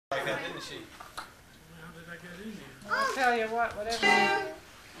she? How did I get in here? I'll tell you what, whatever.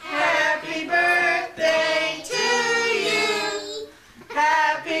 Happy birthday to you.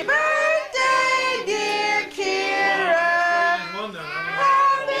 Happy birthday, dear Kira.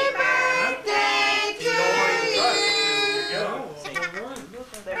 Happy birthday to you.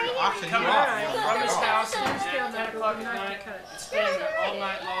 Come on. From his house at 10 o'clock at night. It's been all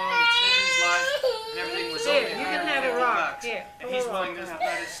night long. It's in his life. And everything was Here, only you can have a rock. $150. Here. And he's willing to let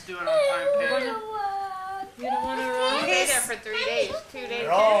us do it on time pay. You don't want to rock? You stayed there for 3 days, 2 days.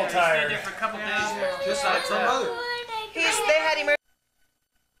 They're all He stayed tired. there for a couple days. Just like some other. They had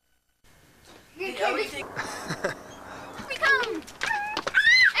emergency.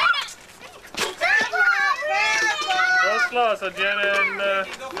 Go slow so Jenna and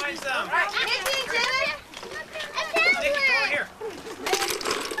Nikki, go find some. Nikki, come over here.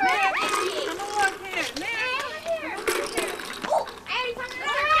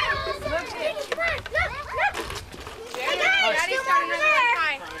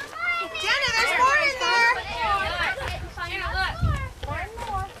 Jenna, there's more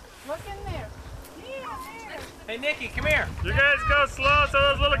in there. Hey, Nikki, come here. you guys go slow so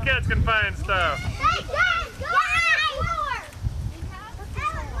those little kids can find stuff.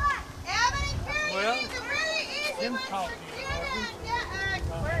 Well, Jim called me.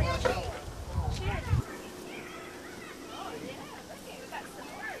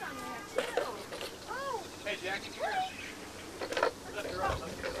 Hey, Jackie, come here.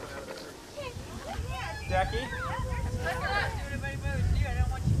 Jackie?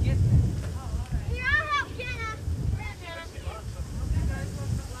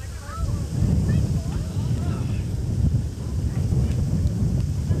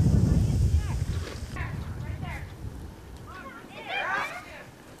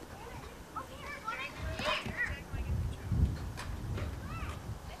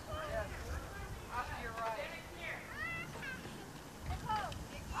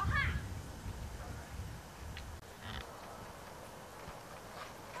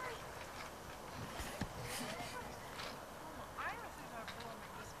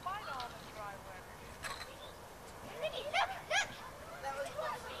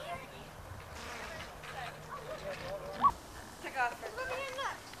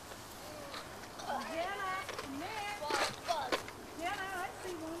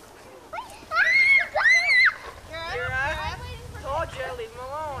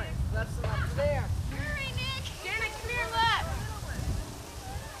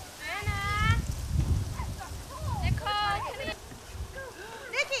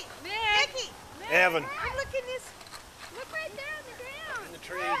 Evan. I'm looking this. Look right there on the ground. In the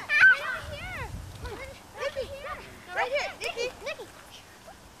tree. Right here. Nikki. Right here. Nikki. Nikki.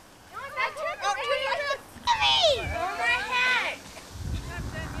 Oh, over my head.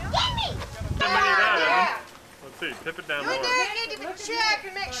 Gimme. How many you got, Evan? Let's see, tip it down more. You need to check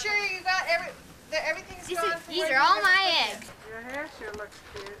and make sure you got everything's gone. These are all my eggs. Your hair sure looks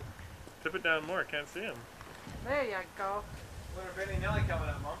cute. Tip it down more, I can't see them. There you go. When are Benny and Nellie coming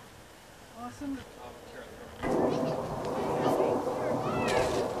up, Mom? Awesome.